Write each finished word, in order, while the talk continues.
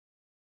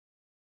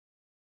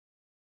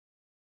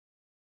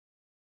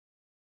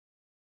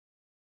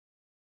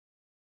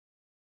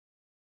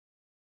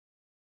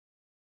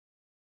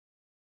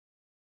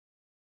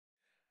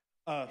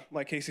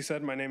Like Casey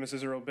said, my name is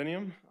Isreal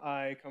Biniam.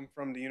 I come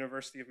from the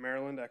University of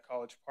Maryland at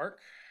College Park,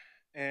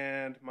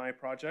 and my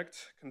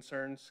project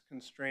concerns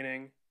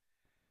constraining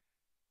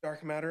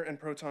dark matter and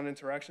proton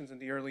interactions in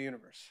the early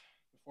universe.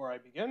 Before I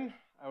begin,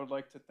 I would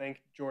like to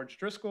thank George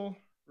Driscoll,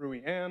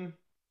 Rui Ann,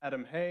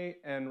 Adam Hay,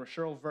 and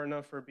Rachel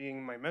Verna for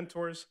being my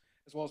mentors,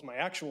 as well as my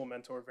actual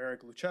mentor, Vera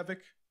Glucevic,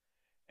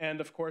 and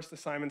of course the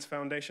Simons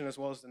Foundation, as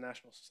well as the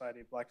National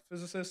Society of Black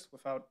Physicists.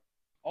 Without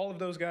all of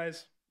those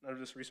guys, none of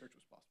this research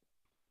was possible.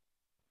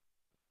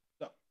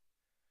 So,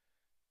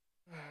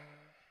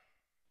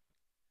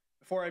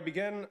 before I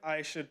begin,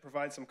 I should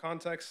provide some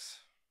context.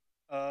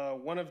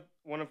 One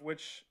of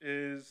which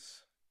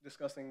is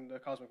discussing the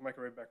cosmic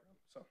microwave background.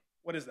 So,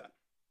 what is that?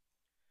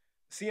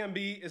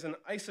 CMB is an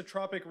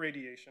isotropic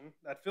radiation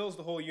that fills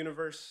the whole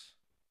universe,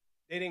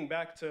 dating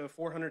back to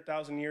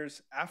 400,000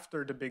 years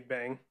after the Big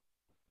Bang.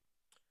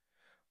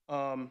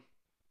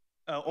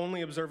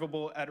 Only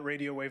observable at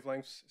radio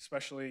wavelengths,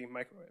 especially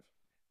microwave.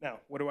 Now,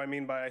 what do I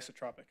mean by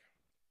isotropic?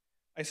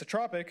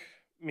 Isotropic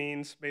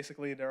means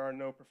basically there are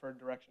no preferred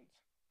directions.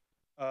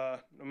 No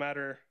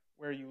matter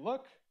where you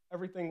look,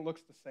 everything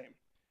looks the same.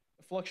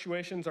 The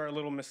fluctuations are a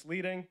little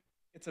misleading.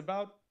 It's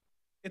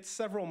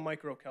several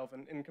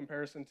microkelvin in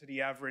comparison to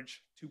the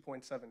average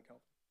 2.7 Kelvin.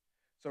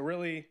 So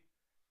really,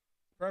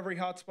 for every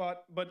hotspot,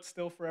 but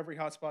still for every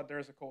hotspot, there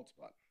is a cold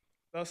spot.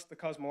 Thus, the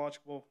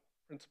cosmological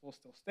principle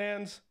still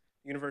stands.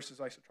 The universe is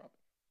isotropic.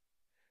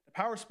 The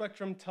power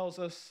spectrum tells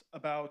us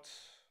about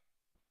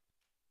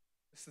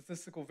the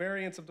statistical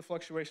variance of the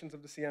fluctuations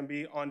of the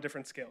CMB on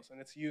different scales, and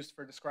it's used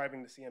for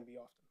describing the CMB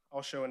often.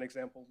 I'll show an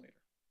example later.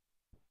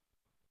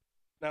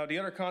 Now, the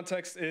other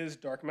context is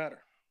dark matter.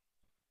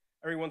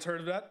 Everyone's heard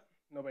of that?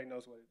 Nobody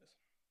knows what it is.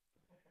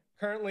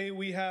 Currently,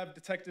 we have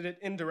detected it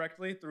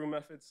indirectly through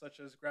methods such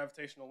as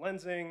gravitational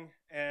lensing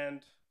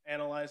and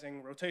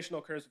analyzing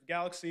rotational curves of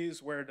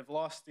galaxies where the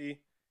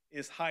velocity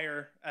is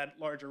higher at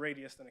larger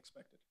radius than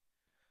expected.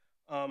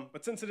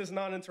 But since it is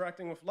not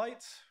interacting with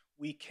light,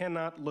 we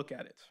cannot look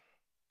at it.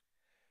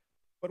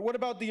 But what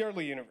about the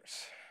early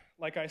universe?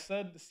 Like I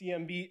said, the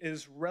CMB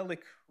is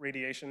relic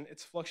radiation.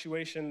 Its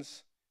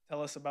fluctuations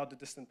tell us about the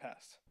distant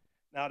past.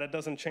 Now, that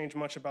doesn't change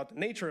much about the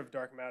nature of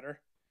dark matter.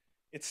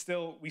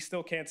 We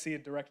still can't see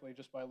it directly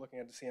just by looking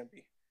at the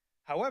CMB.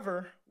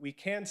 However, we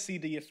can see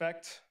the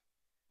effect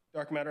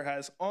dark matter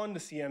has on the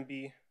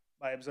CMB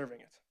by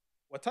observing it.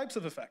 What types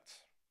of effects?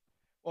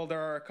 Well,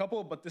 there are a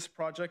couple, but this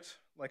project,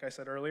 like I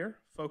said earlier,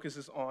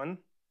 focuses on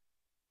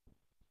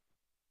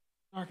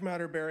dark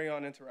matter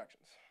baryon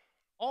interactions.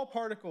 All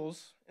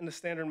particles in the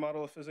standard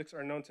model of physics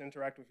are known to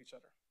interact with each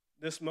other.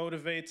 This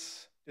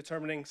motivates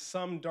determining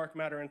some dark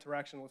matter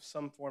interaction with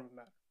some form of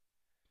matter.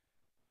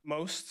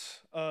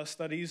 Most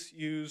studies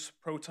use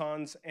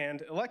protons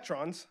and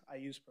electrons. I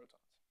use protons.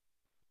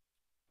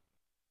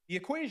 The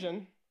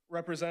equation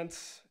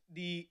represents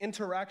the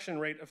interaction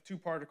rate of two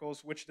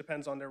particles, which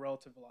depends on their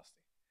relative velocity.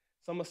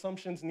 Some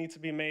assumptions need to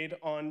be made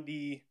on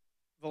the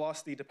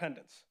velocity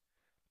dependence.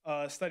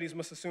 Studies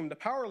must assume the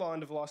power law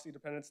and the velocity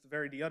dependence to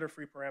vary the other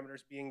free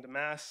parameters, being the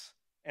mass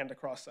and the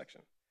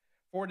cross-section.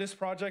 For this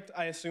project,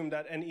 I assume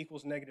that n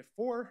equals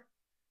 -4,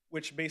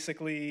 which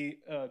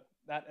basically,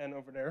 that n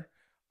over there,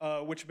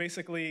 which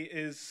basically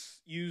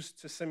is used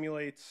to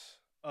simulate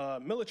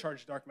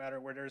millicharge dark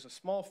matter, where there's a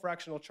small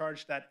fractional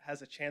charge that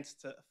has a chance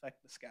to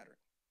affect the scattering.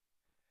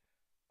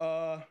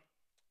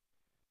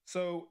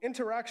 So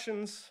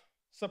interactions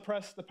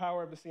suppress the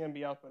power of the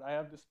CMB output. I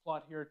have this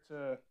plot here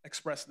to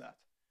express that.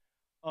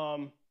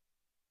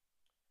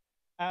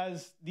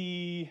 As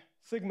the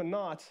sigma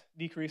naught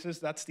decreases,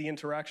 that's the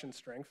interaction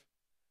strength,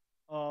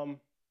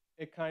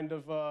 it kind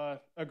of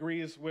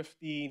agrees with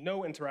the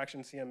no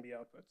interaction CMB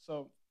output.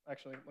 So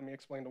actually, let me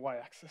explain the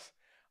y-axis.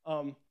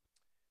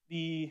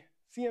 The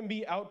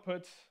CMB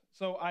output,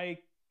 so I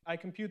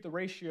compute the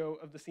ratio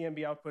of the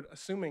CMB output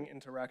assuming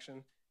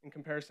interaction in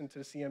comparison to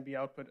the CMB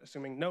output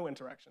assuming no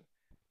interaction.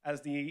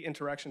 As the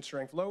interaction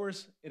strength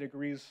lowers, it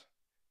agrees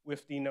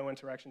with the no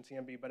interaction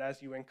CMB, but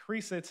as you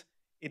increase it,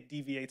 it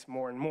deviates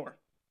more and more.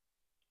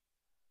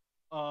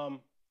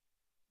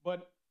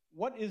 But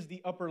what is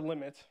the upper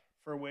limit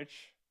for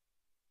which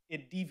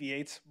it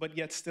deviates, but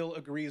yet still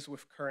agrees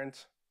with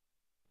current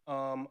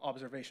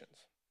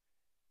observations?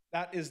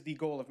 That is the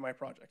goal of my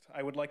project.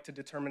 I would like to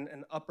determine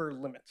an upper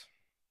limit.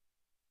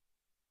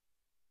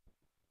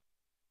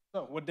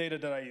 So what data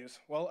did I use?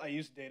 Well, I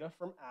used data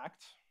from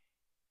ACT.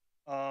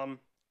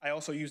 I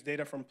also used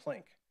data from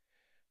Planck.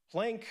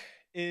 Planck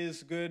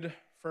is good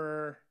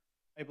for,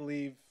 I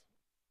believe,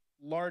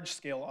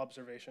 large-scale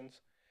observations,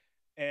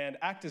 and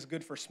ACT is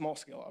good for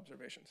small-scale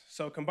observations.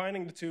 So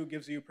combining the two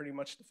gives you pretty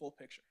much the full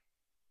picture.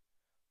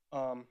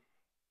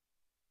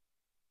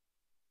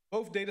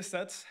 Both data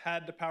sets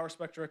had the power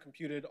spectra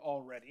computed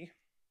already,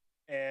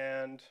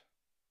 and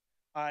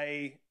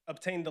I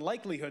obtained the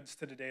likelihoods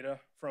to the data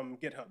from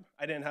GitHub.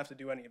 I didn't have to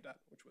do any of that,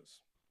 which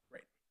was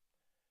great.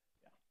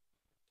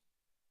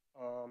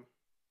 Yeah.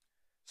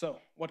 So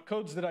what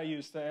codes did I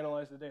use to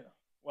analyze the data?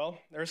 Well,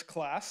 there's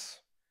class,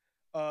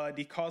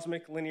 the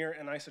cosmic linear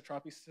and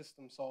isotropy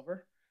system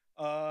solver.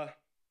 I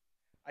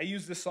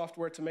use this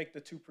software to make the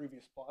two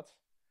previous plots.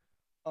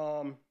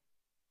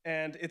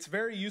 And it's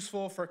very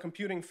useful for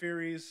computing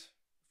theory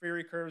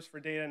curves for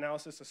data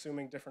analysis,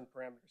 assuming different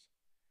parameters.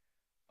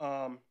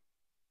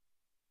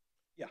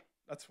 Yeah,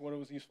 that's what it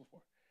was useful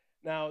for.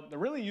 Now, the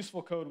really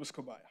useful code was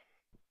Kobaya.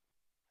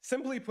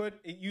 Simply put,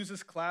 it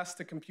uses class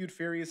to compute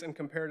theories and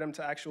compare them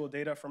to actual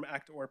data from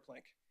ACT or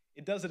Planck.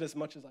 It does it as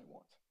much as I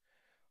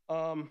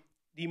want.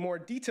 The more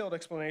detailed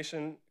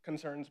explanation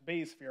concerns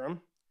Bayes'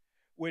 theorem,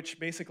 which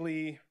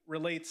basically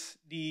relates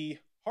the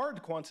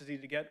hard quantity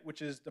to get,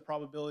 which is the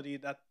probability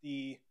that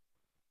the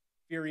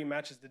theory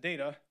matches the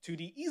data, to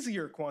the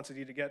easier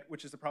quantity to get,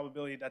 which is the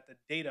probability that the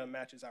data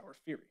matches our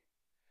theory.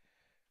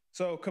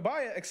 So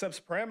Kobaya accepts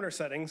parameter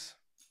settings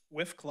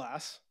with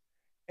class,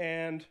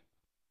 and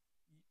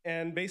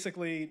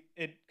basically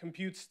it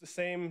computes the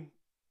same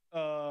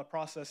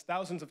process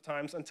thousands of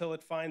times until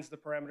it finds the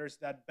parameters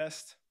that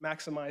best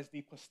maximize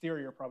the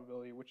posterior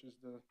probability, which is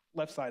the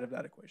left side of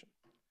that equation.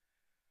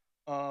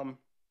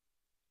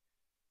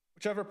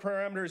 Whichever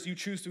parameters you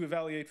choose to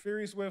evaluate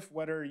theories with,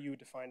 whether you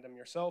define them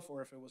yourself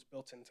or if it was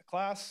built into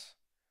class,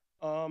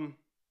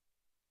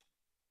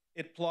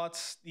 it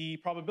plots the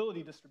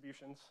probability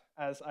distributions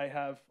as I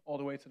have all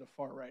the way to the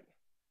far right.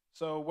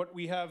 So what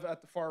we have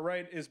at the far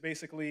right is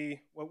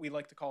basically what we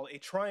like to call a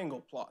triangle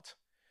plot,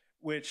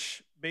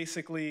 which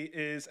basically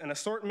is an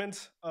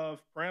assortment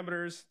of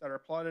parameters that are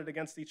plotted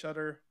against each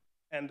other,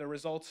 and the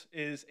result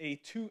is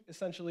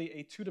essentially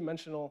a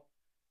two-dimensional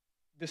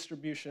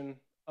distribution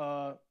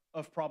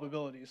of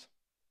probabilities,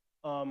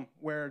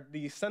 where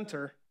the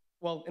center,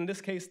 well, in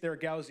this case, they're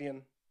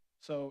Gaussian,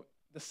 so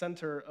the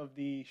center of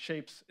the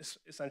shapes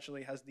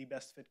essentially has the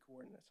best fit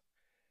coordinates.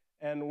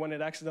 And when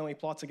it accidentally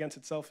plots against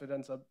itself, it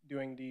ends up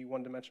doing the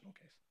one-dimensional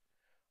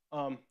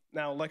case.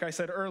 Now, like I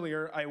said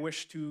earlier, I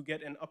wish to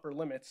get an upper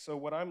limit, so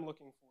what I'm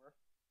looking for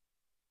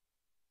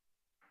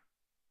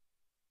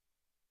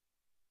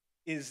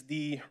is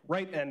the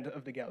right end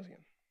of the Gaussian.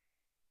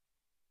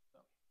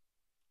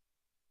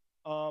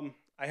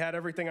 I had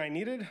everything I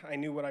needed. I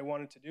knew what I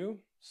wanted to do.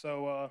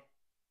 So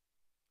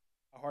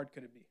how hard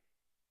could it be?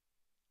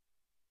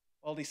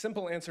 Well, the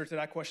simple answer to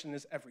that question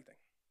is everything.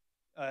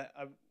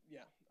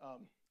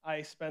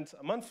 I spent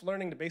a month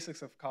learning the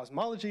basics of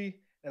cosmology,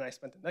 and I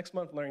spent the next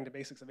month learning the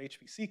basics of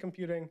HPC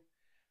computing.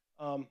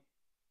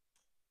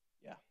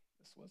 Yeah,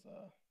 this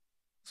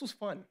was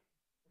fun.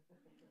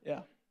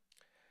 Yeah.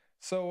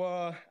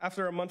 So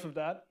after a month of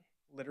that,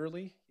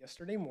 literally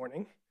yesterday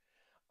morning,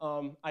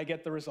 I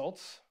get the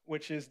results,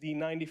 which is the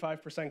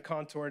 95%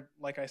 contoured,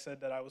 like I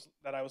said, that I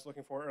was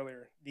looking for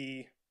earlier,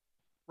 the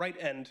right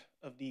end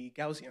of the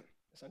Gaussian,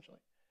 essentially.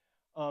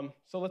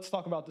 So let's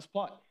talk about this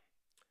plot.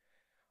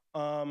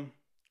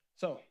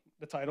 So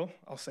the title,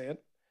 I'll say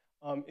it,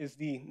 is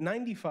the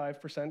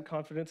 95%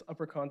 confidence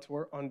upper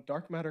contour on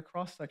dark matter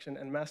cross-section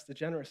and mass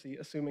degeneracy,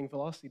 assuming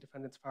velocity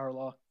dependence power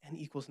law n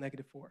equals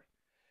 -4.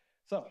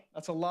 So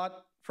that's a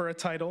lot for a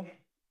title.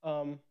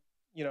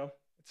 You know,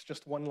 it's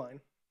just one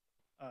line.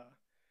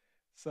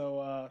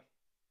 So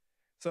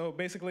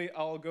basically,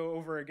 I'll go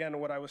over again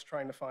what I was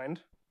trying to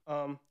find.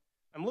 I'm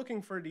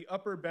looking for the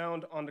upper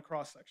bound on the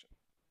cross-section.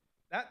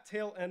 That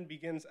tail end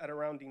begins at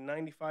around the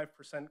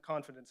 95%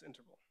 confidence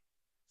interval.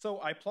 So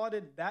I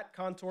plotted that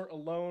contour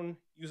alone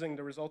using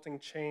the resulting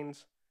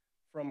chains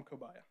from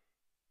Kobaya.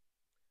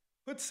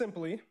 Put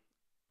simply,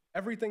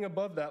 everything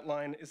above that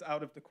line is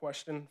out of the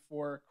question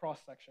for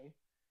cross-section,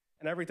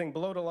 and everything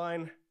below the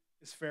line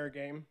is fair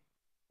game.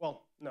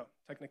 Well, no,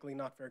 technically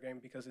not fair game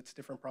because it's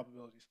different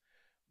probabilities.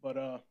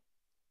 But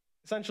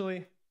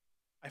essentially,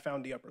 I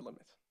found the upper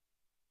limit.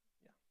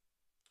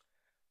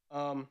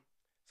 Yeah.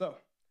 So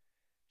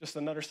just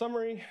another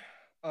summary.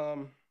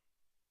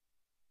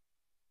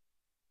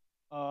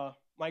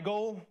 My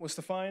goal was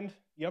to find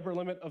the upper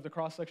limit of the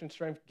cross-section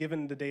strength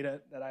given the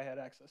data that I had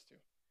access to.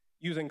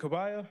 Using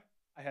Kobaya,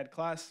 I had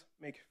class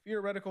make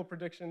theoretical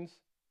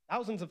predictions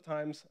thousands of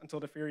times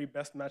until the theory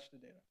best matched the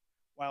data.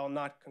 While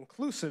not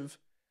conclusive,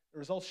 the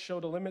results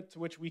showed a limit to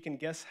which we can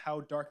guess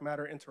how dark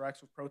matter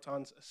interacts with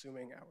protons,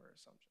 assuming our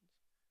assumptions.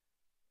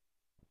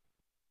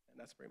 And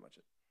that's pretty much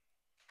it.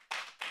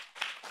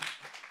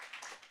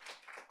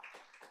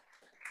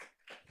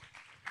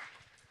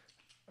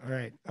 All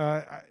right.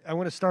 I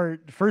want to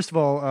start, first of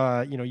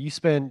all, you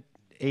spent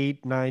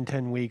 8, 9,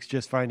 10 weeks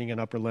just finding an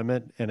upper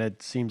limit, and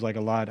it seems like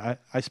a lot.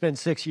 I spent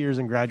 6 years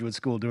in graduate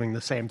school doing the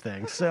same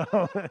thing, so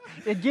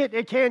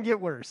it can get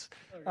worse.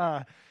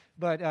 Okay.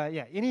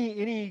 Yeah,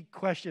 any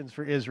questions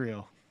for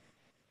Isreal?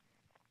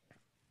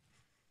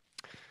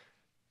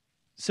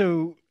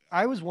 So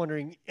I was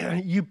wondering,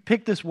 you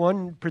picked this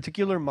one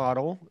particular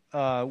model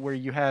where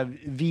you have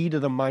v to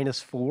the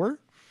 -4.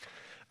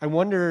 I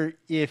wonder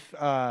if,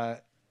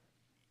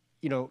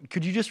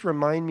 could you just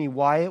remind me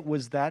why it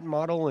was that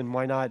model and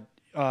why not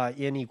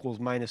n equals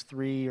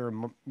 -3 or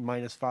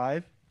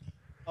 -5?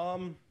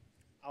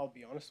 I'll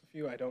be honest with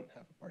you, I don't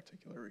have a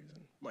particular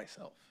reason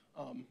myself.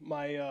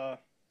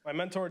 My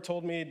mentor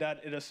told me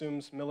that it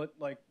assumes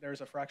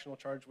there's a fractional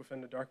charge within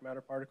the dark matter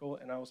particle,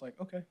 and I was like,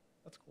 okay,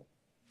 that's cool.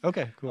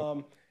 Okay,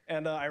 cool.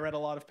 And I read a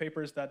lot of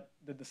papers that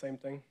did the same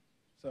thing.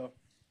 So,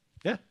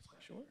 Yeah.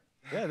 sure.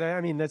 Yeah,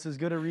 I mean, that's as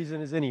good a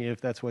reason as any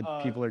if that's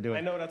what people are doing.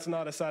 I know that's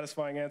not a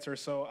satisfying answer,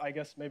 so I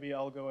guess maybe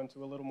I'll go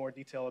into a little more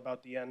detail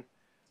about the N.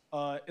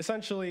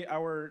 Essentially, to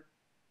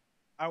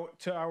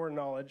our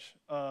knowledge,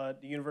 the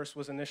universe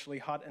was initially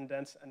hot and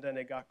dense, and then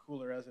it got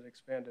cooler as it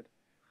expanded.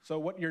 So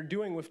what you're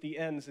doing with the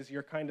N's is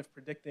you're kind of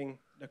predicting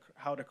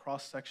how the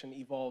cross-section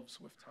evolves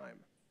with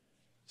time.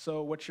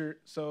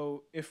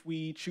 So if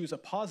we choose a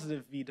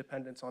positive V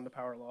dependence on the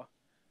power law,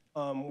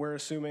 we're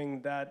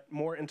assuming that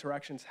more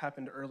interactions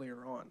happened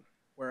earlier on.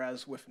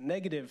 Whereas with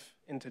negative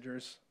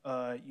integers,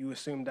 you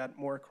assume that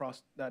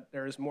that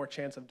there is more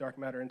chance of dark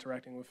matter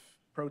interacting with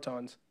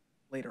protons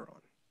later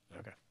on.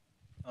 Okay.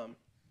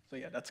 So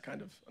yeah, that's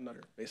kind of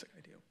another basic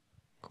idea.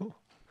 Cool.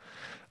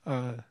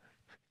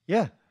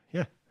 Yeah.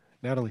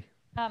 Natalie.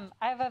 I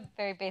have a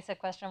very basic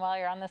question while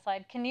you're on the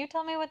slide. Can you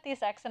tell me what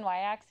these X and Y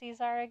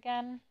axes are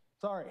again?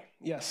 Sorry,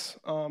 yes.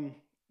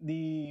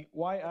 The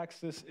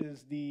y-axis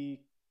is the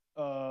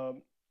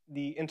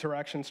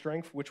interaction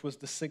strength, which was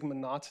the sigma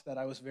naught that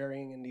I was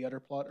varying in the other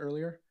plot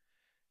earlier.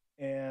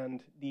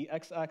 And the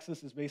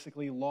x-axis is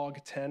basically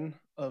log 10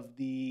 of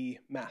the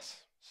mass.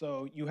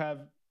 So you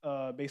have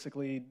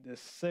basically the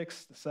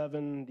 6, the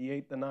 7, the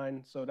 8, the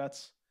 9. So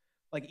that's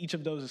like each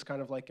of those is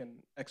kind of like an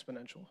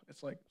exponential.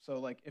 It's like,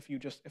 so like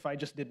if I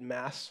just did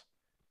mass,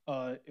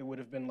 it would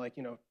have been like,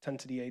 10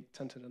 to the 8,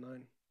 10 to the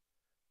 9.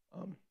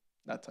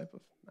 That type of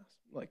mass,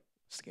 like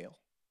scale.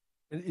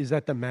 Is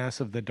that the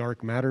mass of the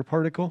dark matter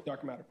particle?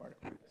 Dark matter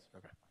particle.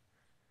 Okay.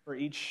 For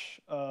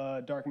each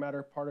dark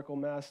matter particle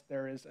mass,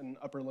 there is an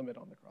upper limit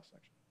on the cross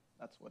section.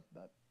 That's what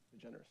that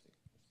degeneracy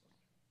is.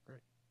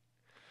 Great.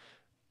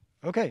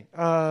 Okay.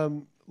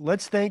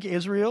 Let's thank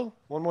Isreal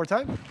one more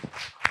time.